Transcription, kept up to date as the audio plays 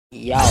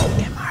Yo,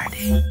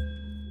 MRD.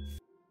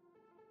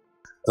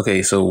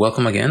 Okay, so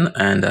welcome again,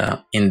 and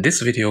in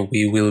this video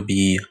we will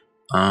be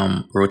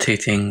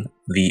rotating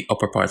the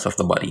upper parts of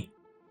the body.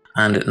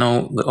 And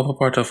now the upper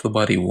part of the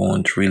body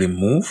won't really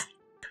move,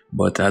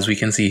 but as we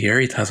can see here,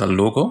 it has a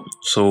logo,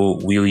 so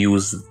we'll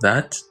use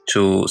that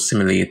to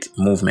simulate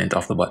movement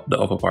of the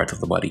upper part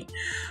of the body.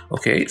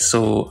 Okay,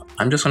 so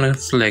I'm just going to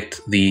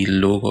select the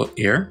logo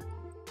here.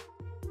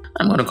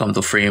 I'm going to come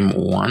to frame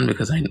 1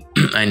 because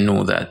I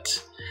know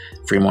that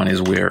frame 1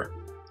 is where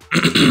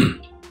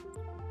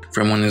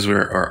frame 1 is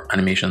where our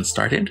animation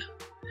started.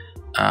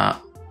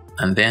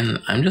 And then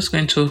I'm just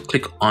going to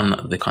click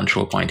on the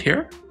control point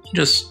here.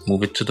 Just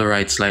move it to the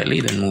right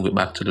slightly, then move it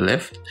back to the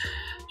left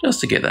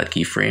just to get that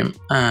keyframe.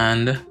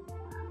 And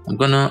I'm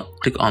gonna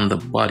click on the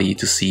body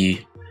to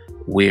see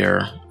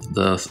where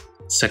the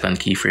second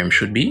keyframe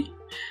should be,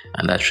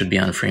 and that should be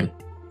on frame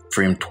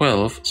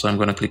 12. So I'm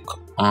gonna click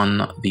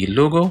on the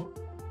logo,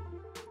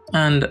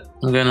 and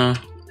I'm gonna,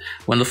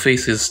 when the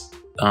face is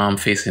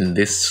facing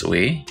this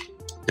way,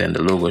 then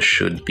the logo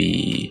should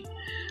be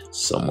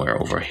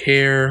somewhere over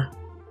here.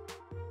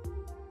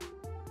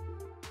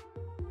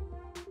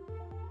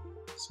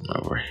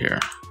 Somewhere over here.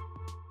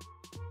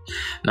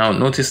 Now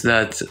notice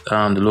that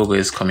the logo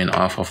is coming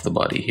off of the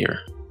body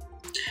here.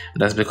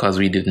 That's because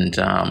we didn't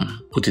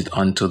put it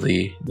onto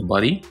the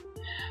body.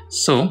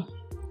 So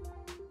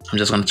I'm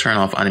just going to turn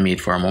off animate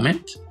for a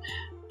moment,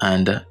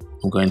 and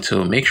I'm going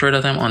to make sure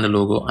that I'm on the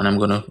logo, and I'm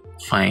going to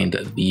find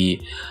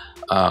the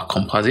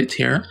composite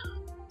here.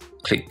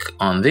 Click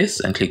on this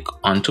and click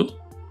onto,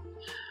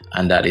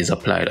 and that is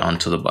applied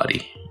onto the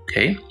body.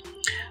 Okay,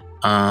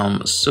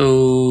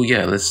 so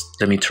yeah,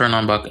 let me turn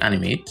on back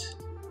animate,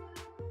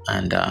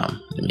 and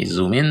let me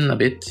zoom in a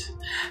bit.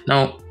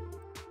 Now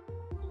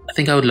I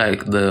think I would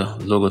like the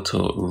logo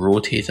to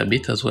rotate a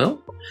bit as well.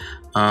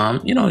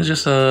 You know, it's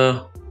just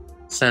a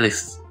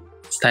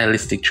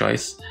stylistic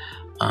choice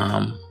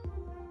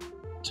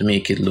to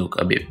make it look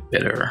a bit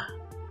better.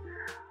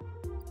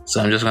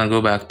 So I'm just gonna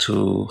go back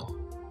to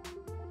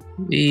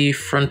the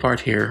front part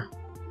here,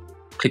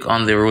 click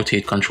on the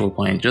rotate control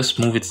point, just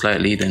move it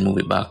slightly, then move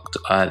it back to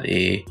add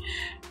a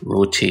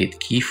rotate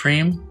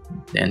keyframe,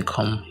 then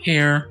come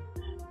here.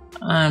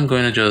 I'm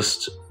going to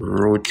just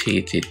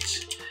rotate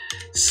it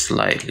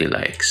slightly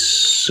like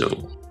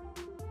so.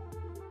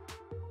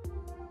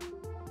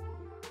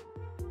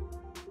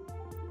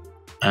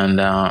 And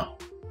I'm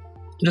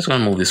just going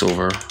to move this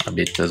over a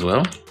bit as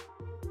well.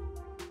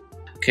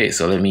 Okay,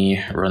 so let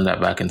me run that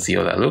back and see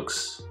how that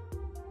looks.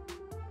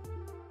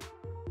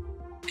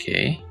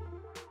 Okay,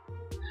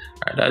 all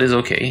right, that is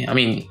okay. I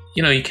mean,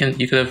 you know, you could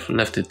have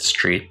left it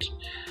straight,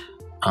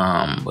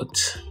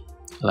 but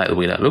I like the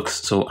way that looks.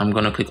 So I'm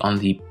gonna click on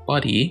the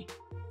body,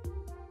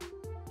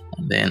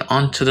 and then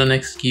on to the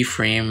next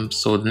keyframe.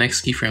 So the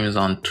next keyframe is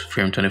on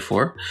frame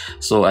 24.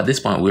 So at this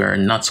point, we are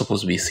not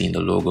supposed to be seeing the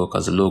logo,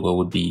 because the logo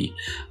would be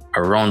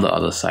around the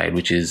other side,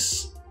 which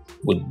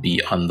would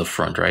be on the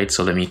front, right?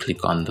 So let me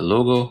click on the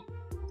logo,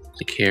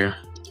 click here.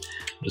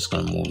 I'm just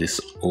gonna move this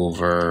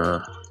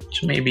over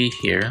to maybe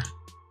here.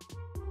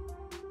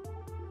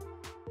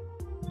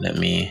 Let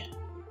me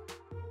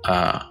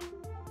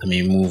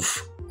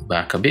move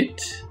back a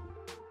bit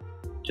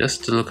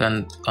just to look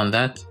on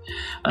that.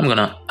 I'm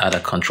gonna add a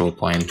control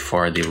point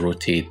for the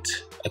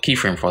rotate, a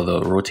keyframe for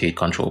the rotate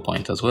control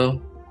point as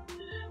well.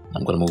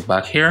 I'm gonna move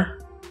back here,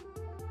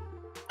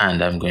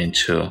 and I'm going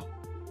to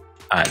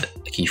add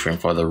a keyframe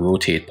for the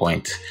rotate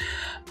point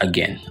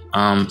again.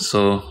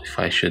 So if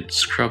I should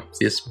scrub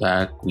this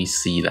back, we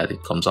see that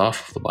it comes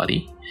off the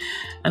body,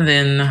 and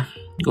then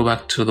go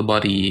back to the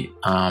body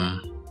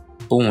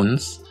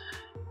bones,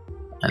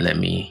 and let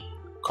me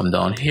come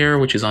down here,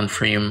 which is on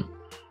frame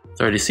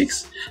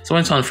 36. So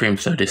when it's on frame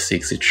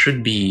 36, it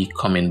should be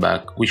coming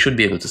back. We should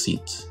be able to see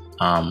it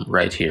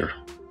right here.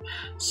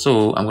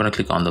 So I'm going to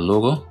click on the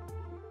logo,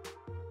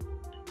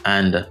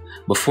 and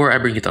before I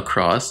bring it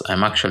across,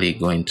 I'm actually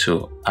going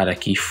to add a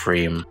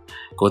keyframe.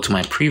 Go to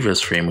my previous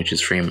frame, which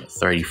is frame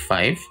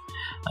 35.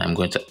 I'm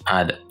going to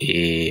add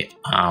a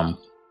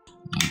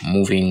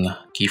moving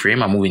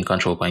keyframe, a moving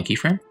control point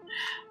keyframe,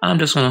 and I'm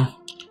just going to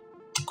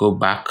go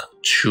back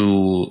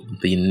to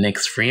the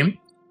next frame.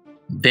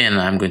 Then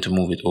I'm going to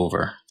move it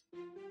over.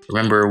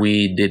 Remember,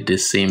 we did the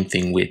same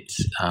thing with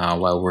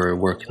while we're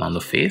working on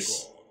the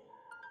face.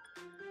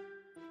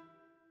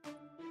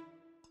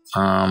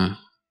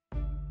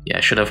 Yeah,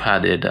 I should have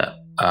added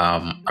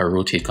a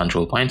rotate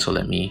control point. So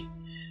let me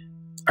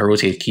a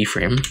rotate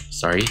keyframe.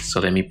 Sorry. So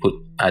let me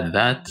add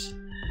that,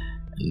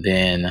 and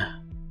then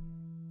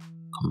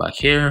come back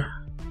here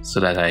so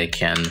that I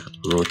can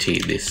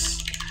rotate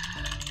this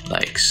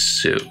like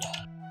so.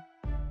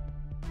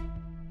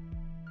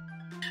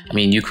 I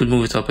mean, you could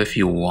move it up if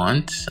you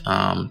want,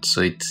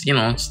 so it, you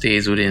know,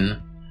 stays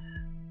within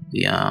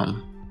the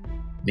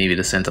maybe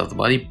the center of the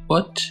body,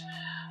 but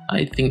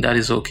I think that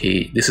is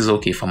okay. This is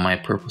okay for my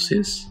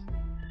purposes.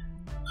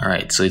 All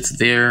right, so it's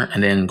there,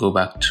 and then go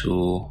back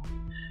to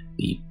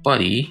the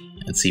body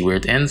and see where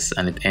it ends,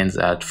 and it ends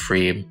at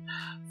frame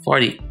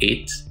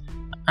 48.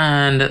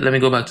 And let me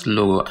go back to the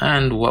logo,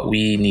 and what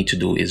we need to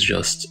do is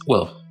just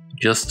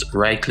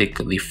right click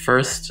the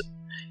first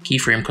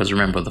keyframe, because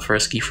remember the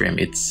first keyframe,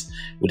 it's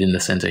within the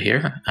center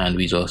here, and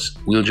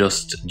we'll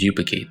just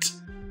duplicate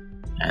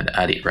and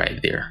add it right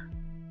there.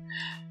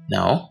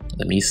 Now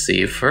let me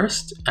save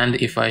first, and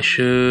if I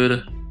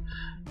should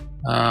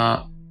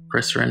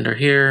press render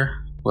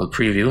here, well,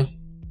 preview,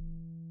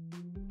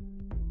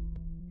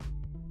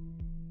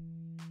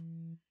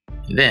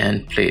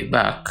 then play it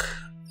back.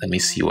 Let me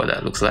see what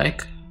that looks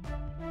like.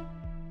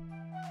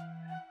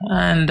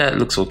 And that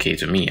looks okay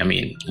to me. I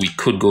mean, we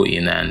could go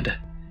in and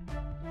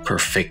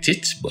perfect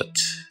it,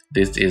 but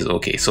this is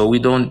okay. So we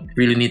don't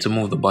really need to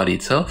move the body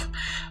itself.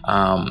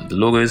 The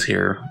logo is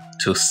here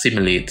to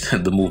simulate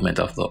the movement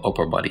of the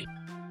upper body.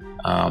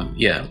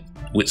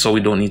 So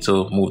we don't need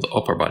to move the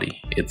upper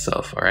body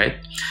itself. All right.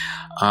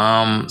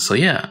 So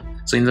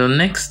in the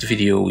next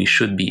video, we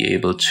should be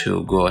able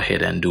to go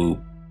ahead and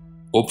do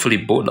hopefully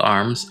both the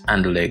arms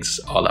and the legs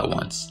all at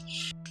once.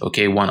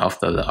 Okay, one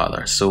after the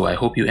other. So I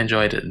hope you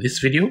enjoyed this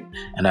video,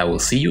 and I will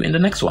see you in the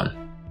next one.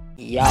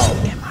 Yo,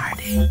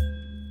 MRD.